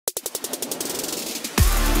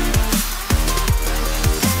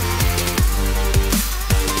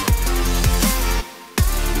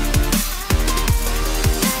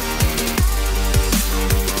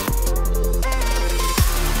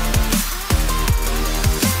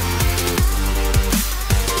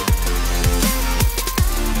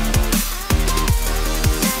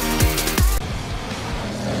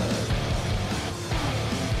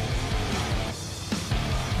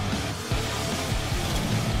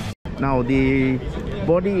Now the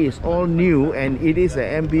body is all new and it is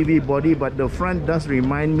an MPV body, but the front does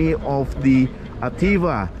remind me of the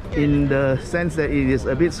Ativa in the sense that it is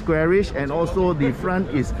a bit squarish, and also the front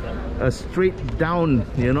is a straight down,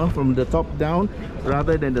 you know, from the top down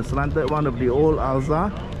rather than the slanted one of the old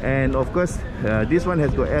Alza. And of course this one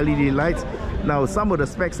has got LED lights. Now some of the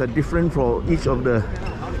specs are different for each of the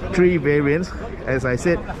three variants. As I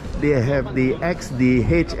said, they have the X, the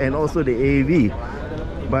H and also the AV,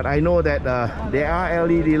 but I know that there are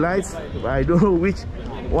LED lights, but I don't know which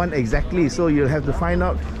one exactly, so you'll have to find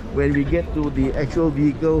out when we get to the actual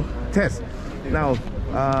vehicle test. Now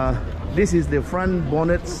this is the front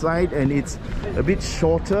bonnet side, and it's a bit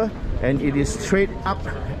shorter and it is straight up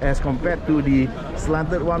as compared to the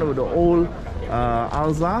slanted one of the old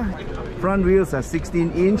Alza. Front wheels are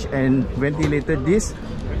 16-inch and ventilated discs.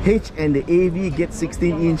 H and the AV get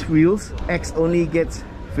 16-inch wheels, X only gets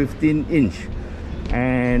 15-inch.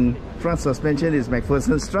 And front suspension is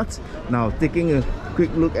McPherson struts. Now taking a quick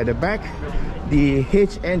look at the back, the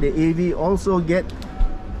H and the AV also get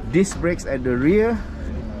disc brakes at the rear,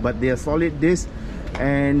 but they are solid disc,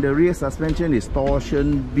 and the rear suspension is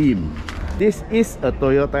torsion beam. This is a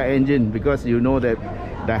Toyota engine, because you know that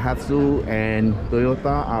Daihatsu and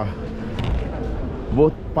Toyota are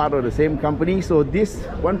both part of the same company. So this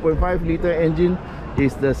 1.5 liter engine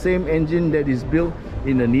is the same engine that is built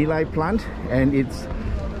in the Nilai plant, and it's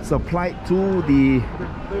supplied to the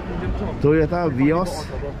Toyota Vios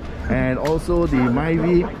and also the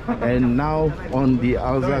Myvi, and now on the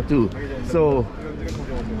Alza too. So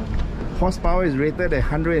horsepower is rated at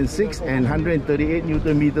 106 and 138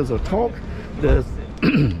 Newton meters of torque. The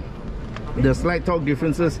the slight torque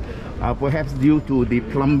differences are perhaps due to the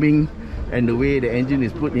plumbing and the way the engine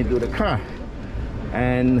is put into the car.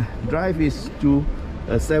 And drive is to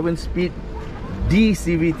a 7-speed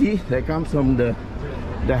D-CVT that comes from the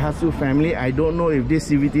Daihatsu family. I don't know if this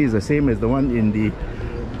CVT is the same as the one in the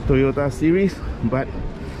Toyota series, but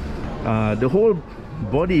the whole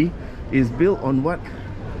body is built on what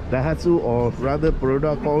Daihatsu, or rather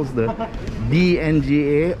Perodua, calls the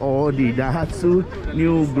DNGA, or the Daihatsu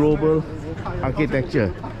New Global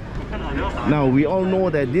Architecture. Now we all know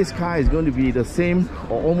that this car is going to be the same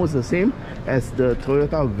or almost the same as the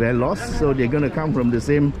Toyota Veloz, so they're going to come from the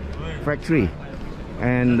same factory.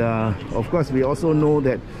 And of course we also know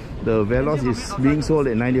that the Veloz is being sold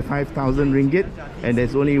at 95,000 ringgit, and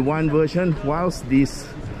there's only one version, whilst this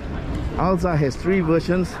Alza has three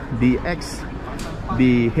versions: the X,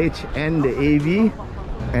 the H and the AV.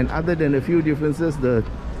 And other than a few differences, the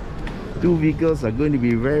two vehicles are going to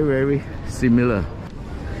be very, very similar.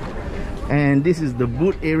 And this is the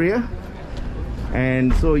boot area,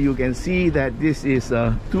 and so you can see that this is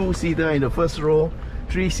a 2-seater in the first row,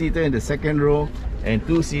 3-seater in the second row, and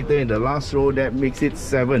 2-seater in the last row. That makes it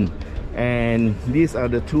 7. And these are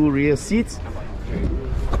the 2 rear seats,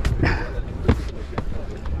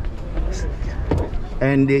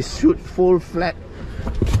 and they should fold flat.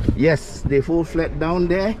 Yes, they fold flat down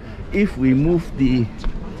there if we move the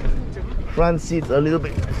front seats a little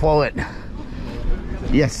bit forward.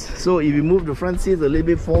 Yes, so if you move the front seats a little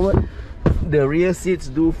bit forward, the rear seats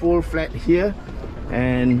do fold flat here.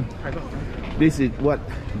 And this is what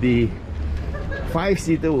the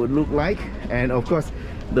 5-seater would look like. And of course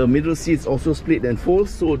the middle seats also split and fold,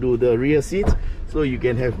 so do the rear seats. So you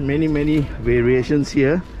can have many variations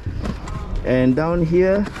here. And down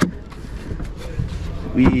here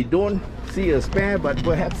we don't see a spare, but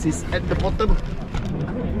perhaps it's at the bottom.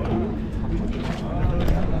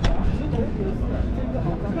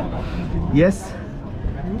 Yes,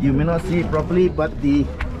 you may not see it properly, but the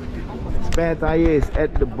spare tire is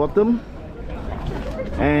at the bottom.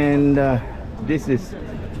 And this is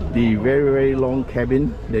the very long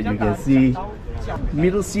cabin that you can see.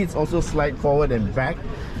 Middle seats also slide forward and back,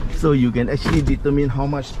 so you can actually determine how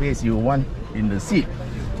much space you want in the seat,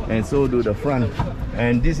 and so do the front.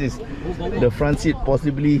 And this is the front seat,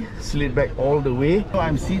 possibly slid back all the way. So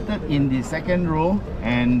I'm seated in the second row,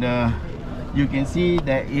 and you can see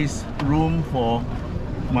there is room for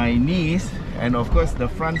my knees, and of course the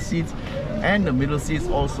front seats and the middle seats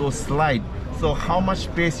also slide. So how much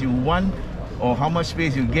space you want or how much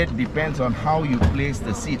space you get depends on how you place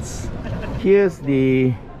the seats. Here's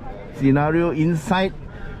the scenario inside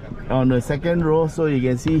on the second row. So you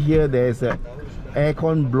can see here there's a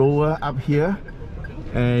aircon blower up here,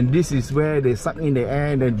 and this is where they suck in the air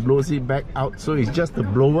and then blows it back out. So it's just a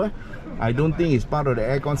blower. I don't think it's part of the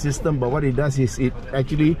aircon system, but what it does is it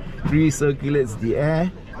actually recirculates the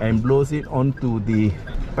air and blows it onto the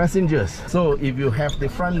passengers. So if you have the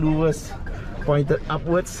front louvers pointed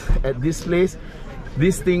upwards at this place,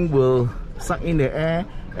 this thing will suck in the air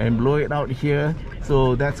and blow it out here.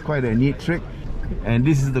 So that's quite a neat trick. And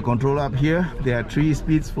this is the control up here. There are 3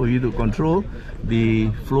 speeds for you to control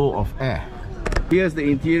the flow of air. Here's the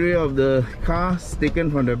interior of the car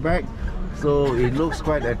taken from the back. So it looks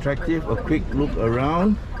quite attractive. A quick look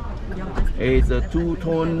around. It's a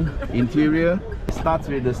 2-tone interior. It starts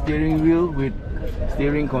with the steering wheel with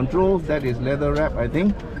steering controls. That is leather wrap, I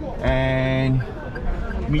think. And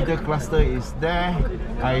meter cluster is there.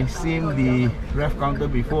 I've seen the rev counter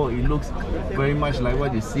before. It looks very much like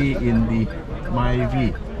what you see in the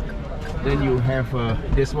MyV. Then you have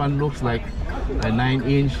this one looks like a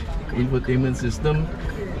 9-inch infotainment system,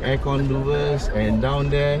 aircon louvers, and down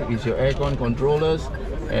there is your aircon controllers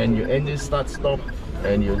and your engine start stop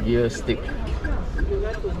and your gear stick.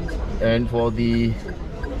 And for the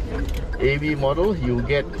AV model, you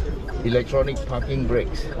get electronic parking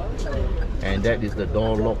brakes, and that is the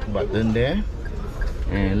door lock button there.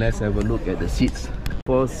 And let's have a look at the seats.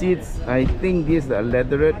 For seats, I think these are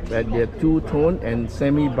leatherette, but they're 2-tone and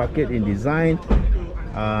semi-bucket in design.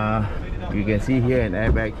 You can see here an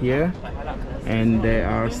airbag here, and there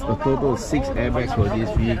are a total of 6 airbags for this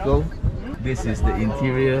vehicle. This is the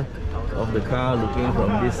interior of the car looking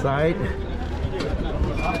from this side.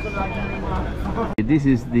 This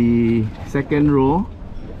is the second row,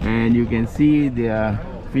 and you can see they are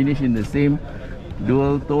finished in the same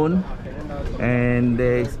dual tone, and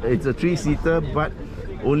it's a 3-seater but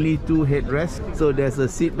only 2 headrests. So there's a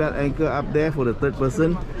seat belt anchor up there for the third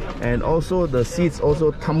person, and also the seats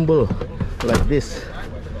also tumble like this.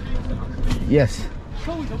 Yes,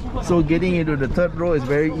 so getting into the third row is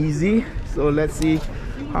very easy. So let's see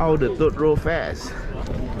how the third row fares.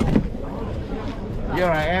 Here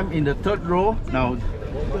I am in the third row. Now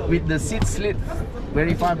with the seat slit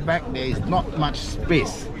very far back, there is not much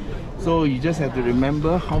space, so you just have to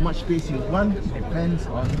remember how much space you want. Depends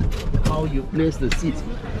on how you place the seats.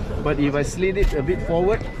 But if I slid it a bit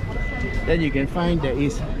forward, then you can find there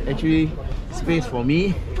is actually space for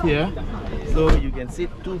me here. So you can sit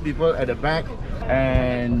 2 people at the back,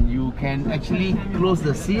 and you can actually close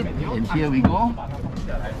the seat, and here we go.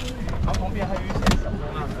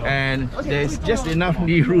 And there's just enough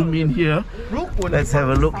knee room in here. Let's have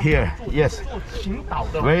a look here. Yes,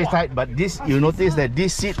 very tight, but this, you notice that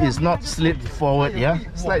this seat is not slid forward. Yeah,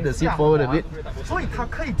 slide the seat forward a bit.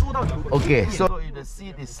 Okay, so if the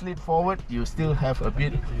seat is slid forward, you still have a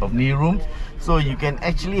bit of knee room, so you can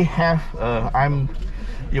actually have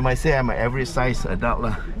you might say I'm an average size adult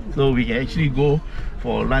lah. So we can actually go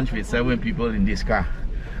for lunch with 7 people in this car.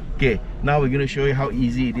 Okay, now we're going to show you how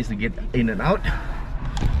easy it is to get in and out.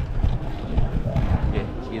 Okay,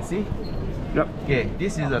 you can see. Yep. Okay,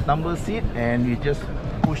 this is a tumble seat, and you just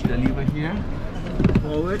push the lever here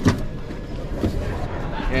forward,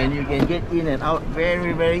 and you can get in and out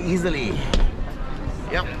very easily.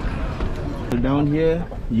 Yep. So down here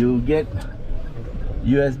you get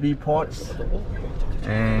USB ports,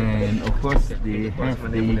 and of course they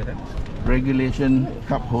have the regulation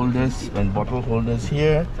cup holders and bottle holders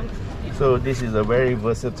here. So this is a very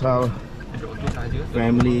versatile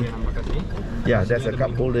family. Yeah, that's a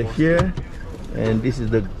cup holder here, and this is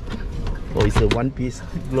the it's a 1-piece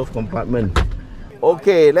glove compartment.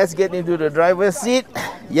 Okay, let's get into the driver's seat.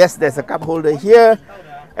 Yes, there's a cup holder here,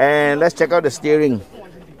 and let's check out the steering.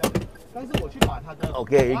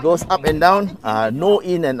 Okay, it goes up and down, no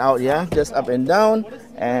in and out, yeah, just up and down.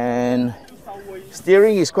 And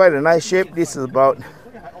steering is quite a nice shape. This is about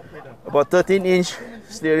 13-inch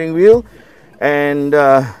steering wheel, and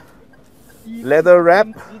leather wrap,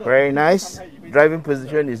 very nice. Driving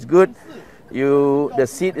position is good. The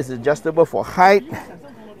seat is adjustable for height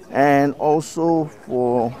and also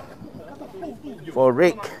for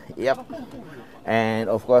rake. Yep. And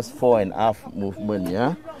of course fore and aft movement.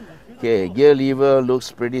 Yeah. Okay, gear lever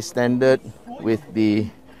looks pretty standard with the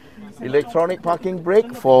electronic parking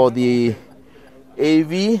brake for the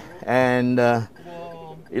AV, and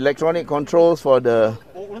electronic controls for the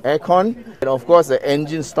aircon, and of course the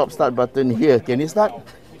engine stop-start button here. Can you start?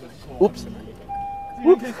 Oops.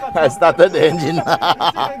 Oops. I started the engine.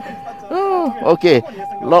 Okay,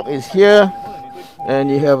 lock is here, and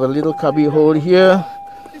you have a little cubby hole here.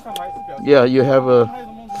 Yeah, you have a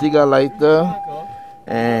cigar lighter,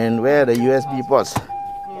 and where are the USB ports?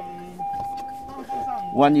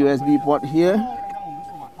 One USB port here,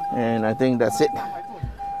 and I think that's it.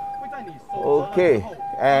 Okay,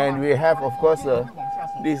 and we have, of course,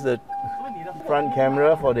 this is the front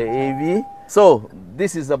camera for the AV. So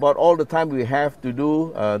this is about all the time we have to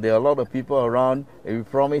do. There are a lot of people around, and we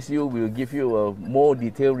promise you we'll give you a more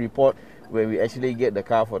detailed report when we actually get the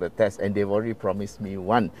car for the test, and they've already promised me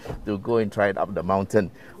one to go and try it up the mountain.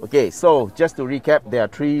 Okay, so just to recap, there are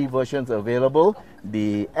 3 versions available: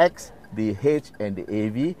 the X, the H, and the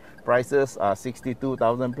AV. Prices are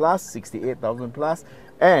 62,000 plus, 68,000 plus,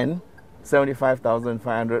 and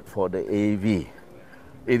 75,500 for the AV.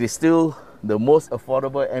 It is still the most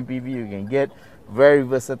affordable MPV you can get, very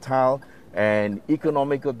versatile and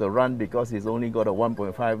economical to run because it's only got a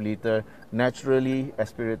 1.5 liter naturally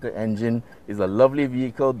aspirated engine. It's a lovely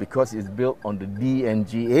vehicle because it's built on the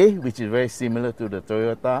DNGA, which is very similar to the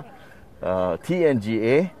Toyota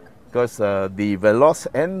TNGA, because the Veloz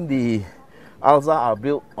and the Alza are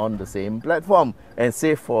built on the same platform, and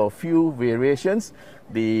save for a few variations,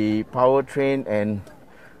 the powertrain and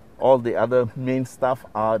all the other main stuff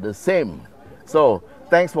are the same. So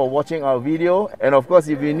thanks for watching our video, and of course,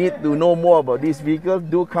 if you need to know more about this vehicle,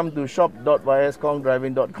 do come to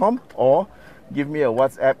shop.yskhongdriving.com or give me a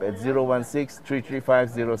WhatsApp at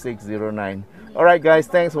 016-335-0609. Alright guys,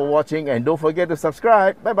 thanks for watching, and don't forget to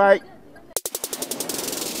subscribe. Bye bye.